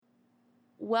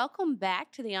Welcome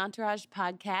back to the Entourage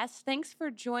Podcast. Thanks for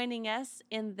joining us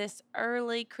in this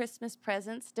early Christmas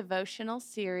presents devotional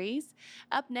series.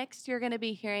 Up next, you're going to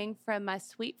be hearing from my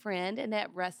sweet friend, Annette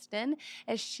Rustin,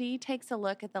 as she takes a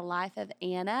look at the life of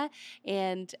Anna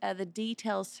and the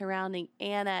details surrounding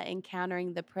Anna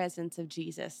encountering the presence of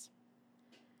Jesus.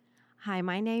 Hi,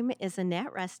 my name is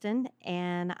Annette Rustin,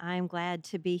 and I'm glad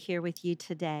to be here with you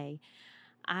today.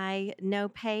 I know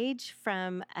Paige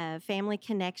from Family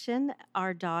Connection.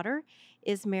 Our daughter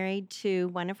is married to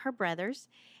one of her brothers,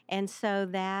 and so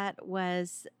that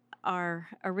was our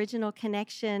original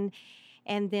connection.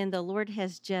 And then the Lord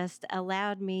has just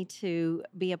allowed me to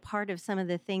be a part of some of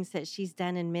the things that she's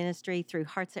done in ministry through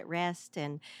Hearts at Rest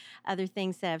and other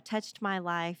things that have touched my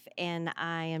life. And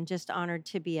I am just honored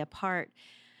to be a part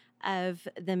of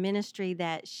the ministry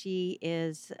that she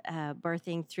is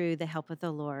birthing through the help of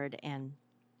the Lord and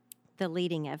the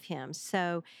leading of Him.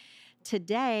 So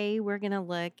today we're going to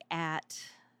look at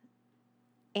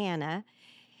Anna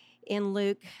in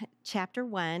Luke chapter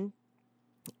 1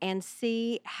 and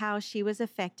see how she was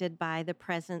affected by the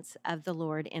presence of the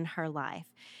Lord in her life.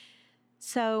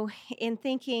 So, in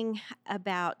thinking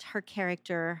about her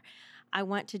character, I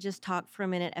want to just talk for a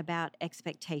minute about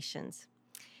expectations.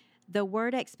 The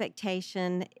word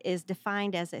expectation is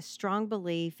defined as a strong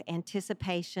belief,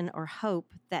 anticipation, or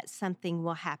hope that something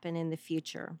will happen in the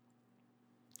future.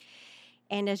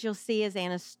 And as you'll see as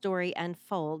Anna's story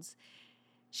unfolds,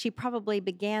 she probably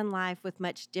began life with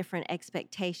much different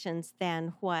expectations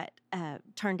than what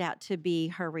turned out to be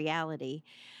her reality.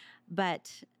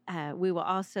 But we will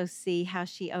also see how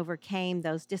she overcame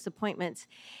those disappointments.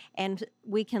 And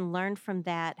we can learn from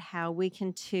that how we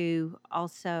can too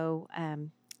also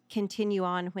continue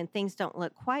on when things don't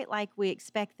look quite like we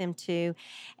expect them to,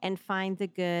 and find the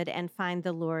good and find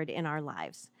the Lord in our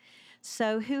lives.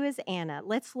 So who is Anna?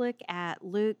 Let's look at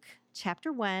Luke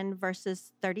chapter 1,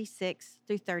 verses 36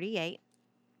 through 38.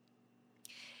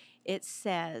 It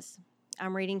says,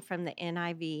 I'm reading from the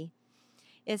NIV.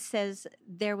 It says,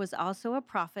 there was also a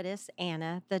prophetess,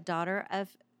 Anna, the daughter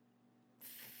of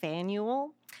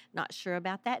Phanuel, not sure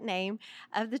about that name,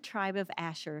 of the tribe of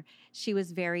Asher. She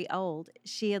was very old.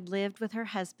 She had lived with her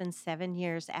husband 7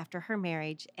 years after her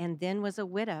marriage and then was a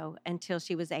widow until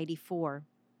she was 84.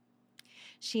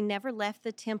 She never left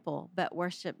the temple but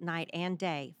worshiped night and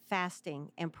day,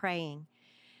 fasting and praying.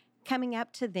 Coming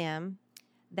up to them,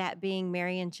 that being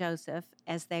Mary and Joseph,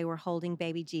 as they were holding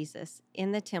baby Jesus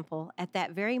in the temple, at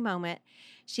that very moment,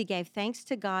 she gave thanks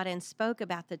to God and spoke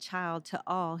about the child to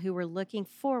all who were looking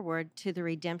forward to the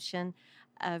redemption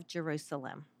of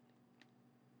Jerusalem.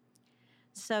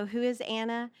 So who is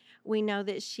Anna? We know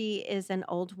that she is an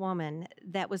old woman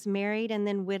that was married and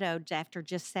then widowed after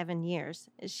just 7 years.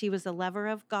 She was a lover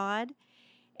of God,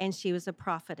 and she was a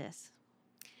prophetess.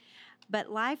 But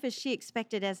life as she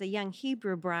expected as a young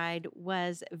Hebrew bride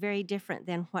was very different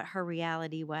than what her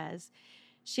reality was.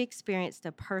 She experienced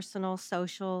a personal,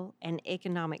 social, and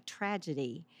economic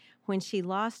tragedy when she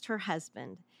lost her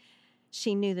husband.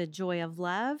 She knew the joy of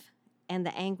love and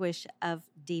the anguish of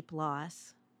deep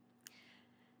loss.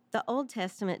 The Old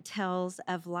Testament tells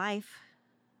of life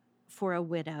for a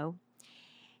widow,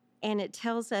 and it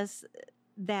tells us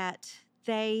that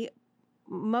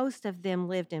most of them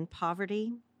lived in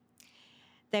poverty.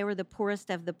 They were the poorest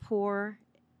of the poor.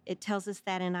 It tells us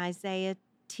that in Isaiah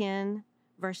 10,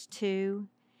 verse 2.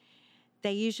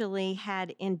 They usually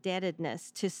had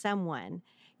indebtedness to someone,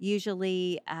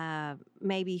 usually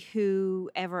maybe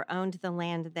whoever owned the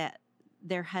land that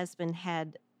their husband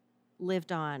had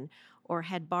lived on or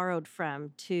had borrowed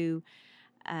from to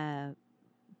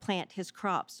plant his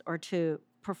crops or to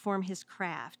perform his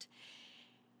craft.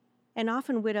 And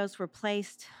often widows were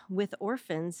placed with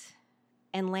orphans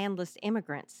and landless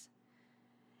immigrants.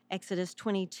 Exodus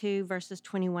 22, verses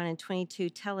 21 and 22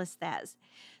 tell us that.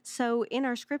 So in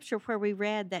our scripture where we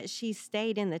read that she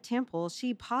stayed in the temple,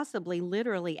 she possibly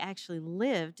literally actually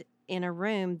lived in a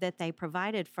room that they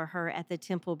provided for her at the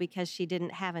temple because she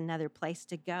didn't have another place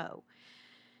to go.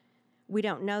 We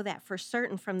don't know that for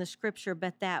certain from the scripture,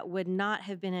 but that would not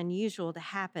have been unusual to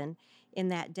happen in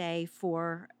that day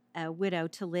for a widow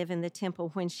to live in the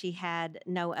temple when she had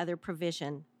no other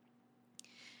provision.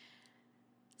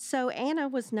 So Anna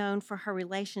was known for her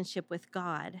relationship with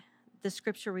God. The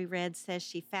scripture we read says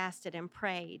she fasted and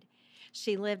prayed.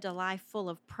 She lived a life full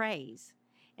of praise,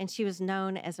 and she was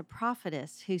known as a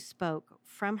prophetess who spoke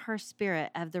from her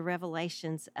spirit of the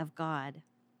revelations of God.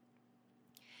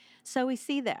 So we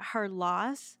see that her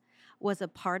loss was a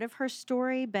part of her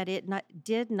story, but it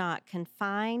did not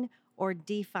confine or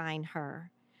define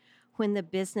her. When the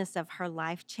business of her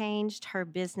life changed, her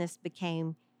business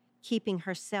became keeping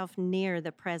herself near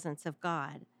the presence of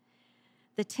God.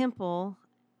 The temple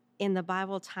in the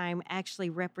Bible time actually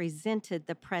represented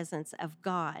the presence of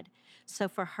God. So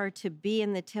for her to be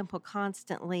in the temple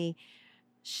constantly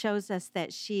shows us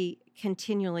that she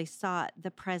continually sought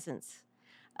the presence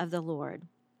of the Lord.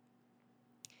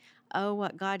 Oh,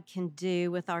 what God can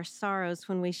do with our sorrows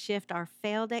when we shift our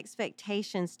failed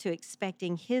expectations to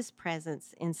expecting His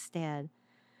presence instead.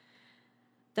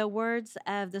 The words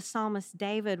of the psalmist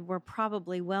David were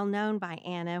probably well known by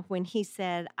Anna when he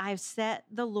said, "I've set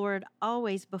the Lord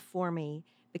always before me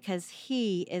because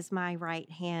He is my right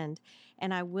hand,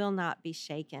 and I will not be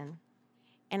shaken."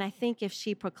 And I think if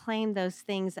she proclaimed those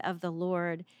things of the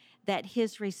Lord, that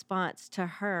His response to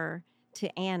her,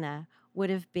 to Anna, would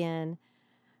have been,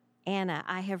 "Anna,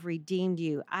 I have redeemed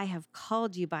you. I have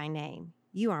called you by name.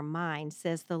 You are mine,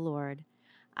 says the Lord."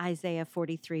 Isaiah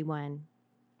 43:1.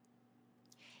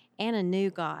 Anna knew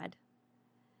God.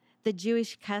 The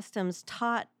Jewish customs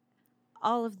taught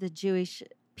all of the Jewish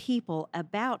people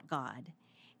about God,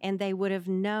 and they would have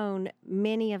known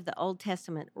many of the Old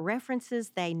Testament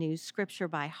references. They knew Scripture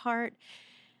by heart,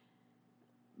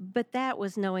 but that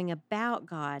was knowing about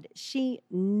God. She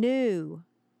knew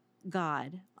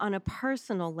God on a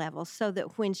personal level, so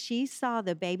that when she saw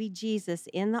the baby Jesus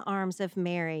in the arms of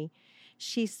Mary,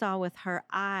 she saw with her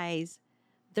eyes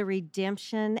the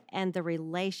redemption and the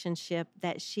relationship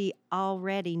that she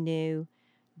already knew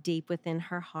deep within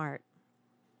her heart.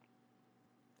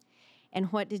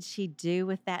 And what did she do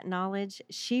with that knowledge?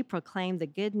 She proclaimed the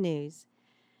good news.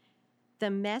 The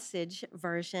Message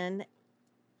version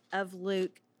of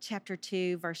Luke chapter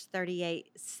 2, verse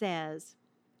 38 says,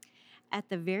 "At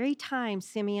the very time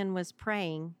Simeon was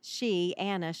praying, she,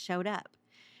 Anna, showed up.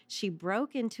 She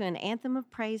broke into an anthem of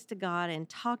praise to God and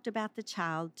talked about the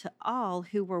child to all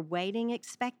who were waiting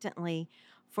expectantly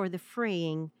for the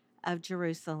freeing of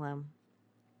Jerusalem."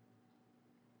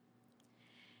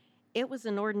 It was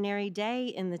an ordinary day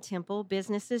in the temple,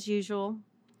 business as usual,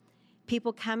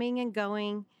 people coming and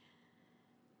going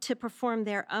to perform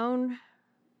their own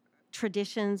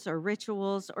traditions or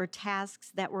rituals or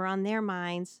tasks that were on their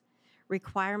minds,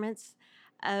 requirements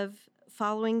of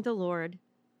following the Lord.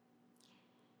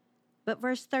 But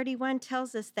verse 31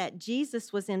 tells us that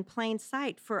Jesus was in plain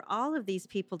sight for all of these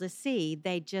people to see.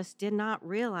 They just did not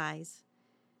realize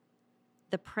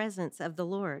the presence of the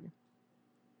Lord.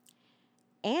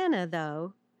 Anna,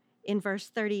 though, in verse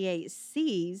 38,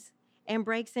 sees and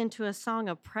breaks into a song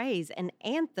of praise, an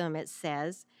anthem, it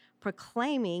says,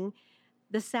 proclaiming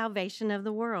the salvation of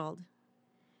the world.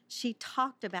 She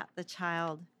talked about the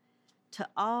child to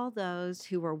all those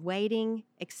who were waiting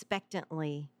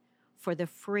expectantly for the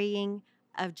freeing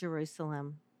of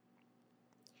Jerusalem.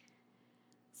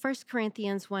 1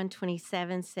 Corinthians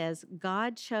 1:27 says,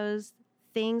 "God chose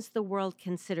things the world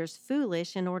considers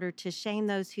foolish in order to shame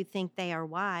those who think they are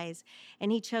wise,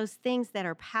 and He chose things that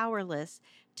are powerless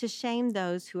to shame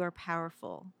those who are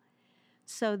powerful."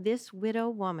 So this widow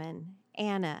woman,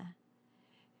 Anna,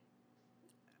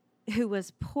 who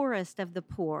was poorest of the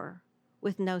poor,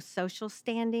 with no social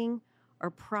standing or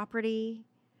property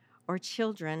or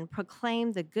children,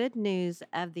 proclaimed the good news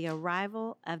of the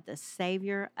arrival of the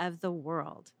Savior of the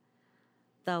world,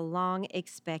 the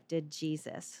long-expected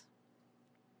Jesus.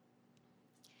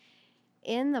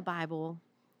 In the Bible,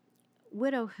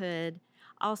 widowhood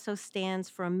also stands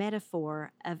for a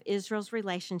metaphor of Israel's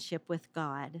relationship with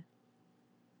God.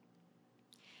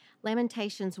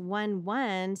 Lamentations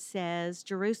 1:1 says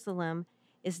Jerusalem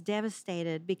is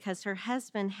devastated because her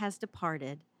husband has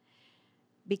departed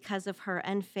because of her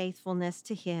unfaithfulness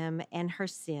to him and her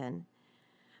sin.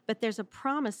 But there's a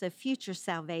promise of future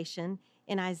salvation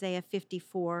in Isaiah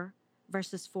 54,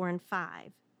 verses 4 and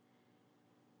 5.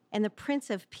 And the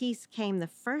Prince of Peace came the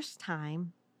first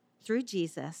time through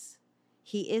Jesus.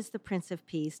 He is the Prince of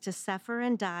Peace to suffer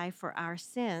and die for our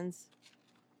sins.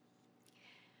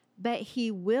 But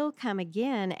He will come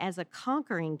again as a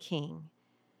conquering king.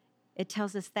 It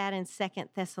tells us that in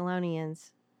 2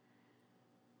 Thessalonians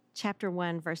chapter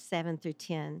 1, verse 7 through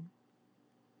 10.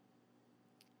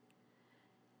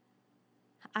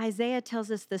 Isaiah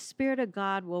tells us the Spirit of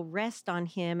God will rest on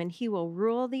Him and He will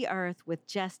rule the earth with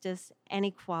justice and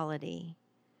equality.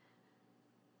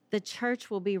 The church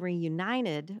will be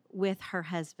reunited with her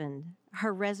husband,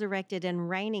 her resurrected and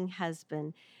reigning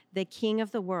husband, the King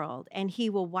of the world, and He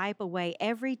will wipe away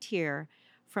every tear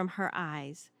from her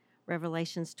eyes.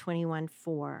 Revelations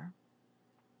 21:4.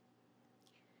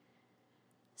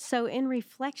 So in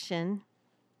reflection,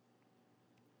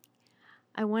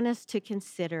 I want us to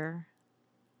consider,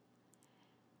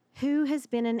 who has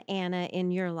been an Anna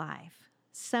in your life?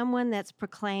 someone that's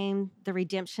proclaimed the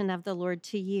redemption of the Lord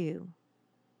to you.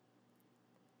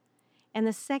 And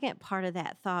the second part of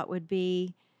that thought would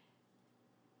be,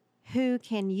 who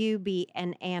can you be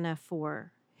an Anna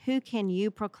for? Who can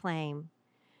you proclaim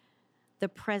the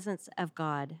presence of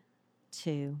God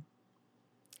to?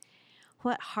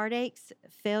 What heartaches,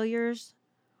 failures,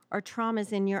 or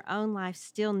traumas in your own life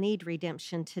still need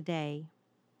redemption today?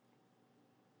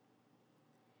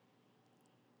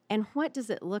 And what does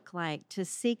it look like to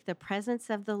seek the presence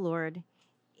of the Lord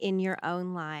in your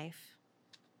own life?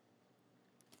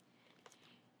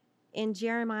 In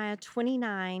Jeremiah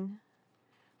 29,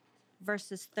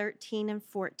 verses 13 and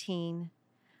 14,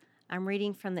 I'm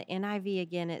reading from the NIV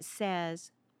again. It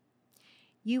says,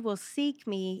 "You will seek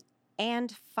me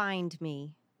and find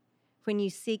me when you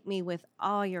seek me with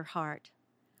all your heart.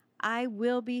 I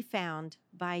will be found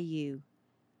by you,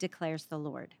 declares the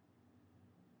Lord."